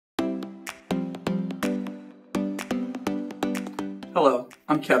Hello,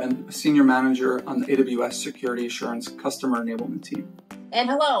 I'm Kevin, a Senior Manager on the AWS Security Assurance Customer Enablement Team. And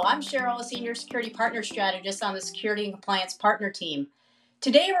hello, I'm Cheryl, a Senior Security Partner Strategist on the Security and Compliance Partner Team.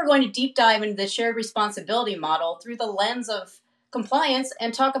 Today we're going to deep dive into the Shared Responsibility Model through the lens of compliance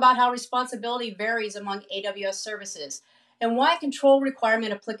and talk about how responsibility varies among AWS services and why control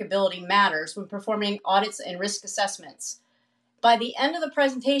requirement applicability matters when performing audits and risk assessments. By the end of the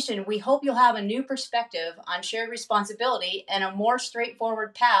presentation, we hope you'll have a new perspective on shared responsibility and a more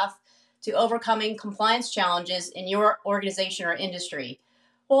straightforward path to overcoming compliance challenges in your organization or industry.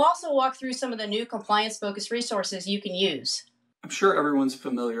 We'll also walk through some of the new compliance-focused resources you can use. I'm sure everyone's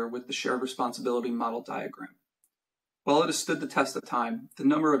familiar with the Shared Responsibility Model diagram. While it has stood the test of time, the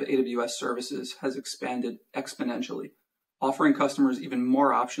number of AWS services has expanded exponentially, offering customers even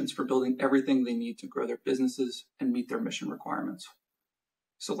more options for building everything they need to grow their businesses and meet their mission requirements.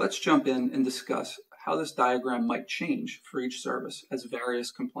 So let's jump in and discuss how this diagram might change for each service as various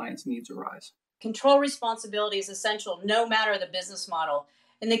compliance needs arise. Control responsibility is essential no matter the business model,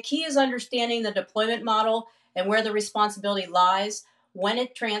 and the key is understanding the deployment model and where the responsibility lies, when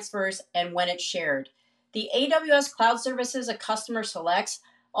it transfers, and when it's shared. The AWS cloud services a customer selects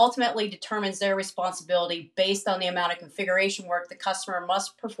ultimately determines their responsibility based on the amount of configuration work the customer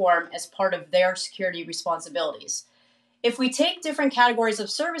must perform as part of their security responsibilities. If we take different categories of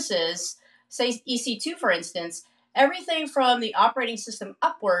services, say EC2 for instance, everything from the operating system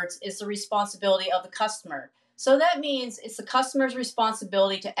upwards is the responsibility of the customer. So that means it's the customer's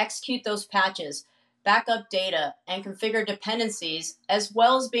responsibility to execute those patches, back up data, and configure dependencies, as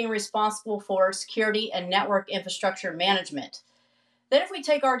well as being responsible for security and network infrastructure management. Then if we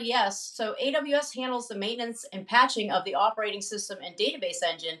take RDS, so AWS handles the maintenance and patching of the operating system and database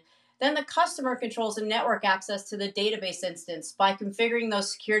engine, then the customer controls the network access to the database instance by configuring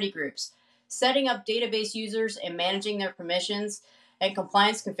those security groups, setting up database users and managing their permissions and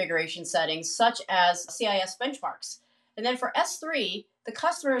compliance configuration settings, such as CIS benchmarks. And then for S3, the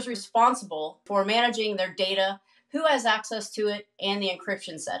customer is responsible for managing their data, who has access to it, and the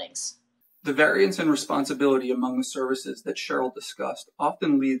encryption settings. The variance in responsibility among the services that Cheryl discussed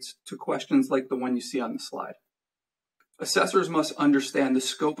often leads to questions like the one you see on the slide. Assessors must understand the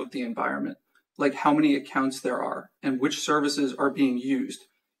scope of the environment, like how many accounts there are and which services are being used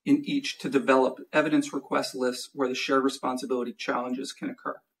in each to develop evidence request lists where the shared responsibility challenges can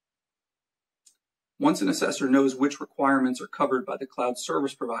occur. Once an assessor knows which requirements are covered by the cloud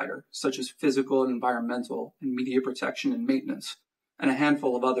service provider, such as physical and environmental and media protection and maintenance, and a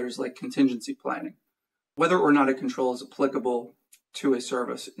handful of others like contingency planning, whether or not a control is applicable to a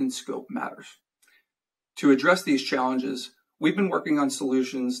service in scope matters. To address these challenges, we've been working on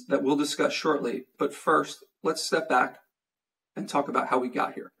solutions that we'll discuss shortly, but first, let's step back and talk about how we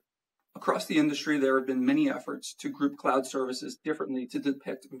got here. Across the industry, there have been many efforts to group cloud services differently to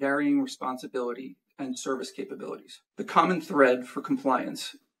depict varying responsibility and service capabilities. The common thread for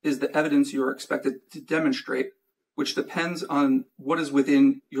compliance is the evidence you are expected to demonstrate, which depends on what is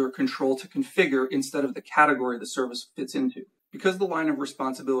within your control to configure instead of the category the service fits into. Because the line of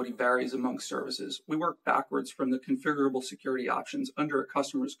responsibility varies among services, we work backwards from the configurable security options under a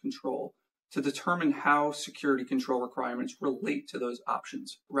customer's control to determine how security control requirements relate to those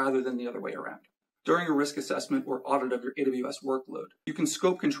options, rather than the other way around. During a risk assessment or audit of your AWS workload, you can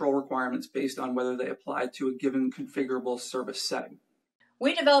scope control requirements based on whether they apply to a given configurable service setting.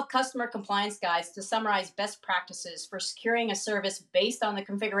 We develop customer compliance guides to summarize best practices for securing a service based on the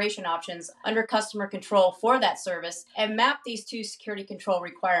configuration options under customer control for that service and map these to security control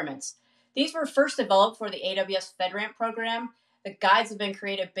requirements. These were first developed for the AWS FedRAMP program. The guides have been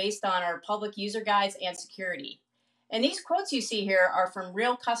created based on our public user guides and security. And these quotes you see here are from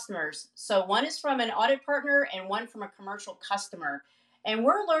real customers. So one is from an audit partner and one from a commercial customer. And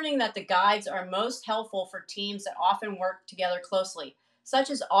we're learning that the guides are most helpful for teams that often work together closely, such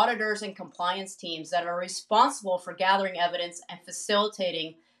as auditors and compliance teams that are responsible for gathering evidence and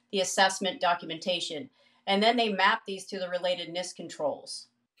facilitating the assessment documentation. And then they map these to the related NIST controls.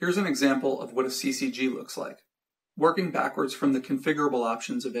 Here's an example of what a CCG looks like. Working backwards from the configurable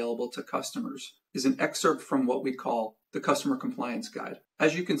options available to customers is an excerpt from what we call the Customer Compliance Guide.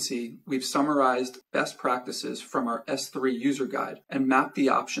 As you can see, we've summarized best practices from our S3 user guide and mapped the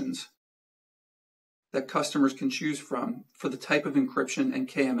options that customers can choose from for the type of encryption and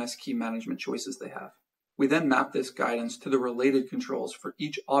KMS key management choices they have. We then map this guidance to the related controls for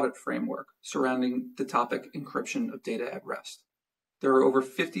each audit framework surrounding the topic encryption of data at rest. There are over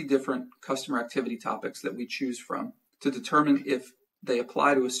 50 different customer activity topics that we choose from to determine if they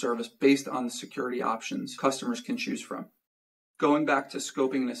apply to a service based on the security options customers can choose from. Going back to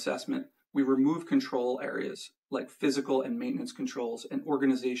scoping and assessment, We remove control areas like physical and maintenance controls and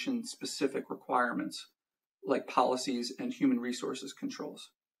organization-specific requirements like policies and human resources controls.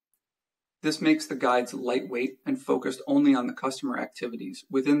 This makes the guides lightweight and focused only on the customer activities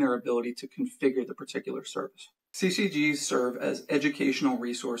within their ability to configure the particular service. CCGs serve as educational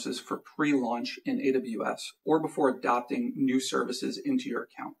resources for pre-launch in AWS or before adopting new services into your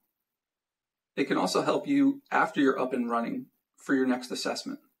account. They can also help you after you're up and running for your next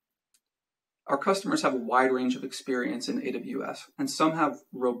assessment. Our customers have a wide range of experience in AWS, and some have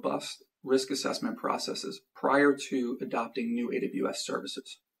robust risk assessment processes prior to adopting new AWS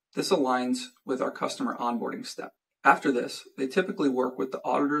services. This aligns with our customer onboarding step. After this, they typically work with the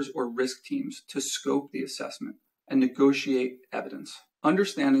auditors or risk teams to scope the assessment and negotiate evidence.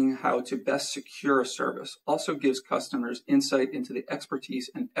 Understanding how to best secure a service also gives customers insight into the expertise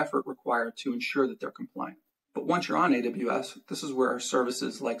and effort required to ensure that they're compliant. But once you're on AWS, this is where our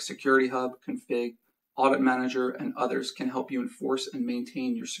services like Security Hub, Config, Audit Manager, and others can help you enforce and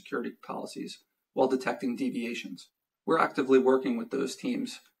maintain your security policies while detecting deviations. We're actively working with those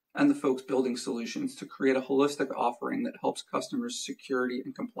teams and the folks building solutions to create a holistic offering that helps customers' security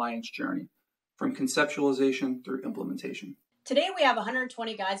and compliance journey from conceptualization through implementation. Today we have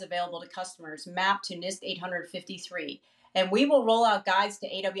 120 guides available to customers mapped to NIST 853, and we will roll out guides to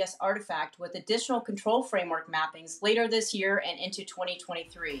AWS Artifact with additional control framework mappings later this year and into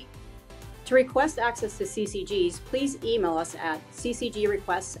 2023. To request access to CCGs, please email us at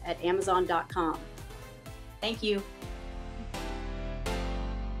ccgrequests@amazon.com. Thank you.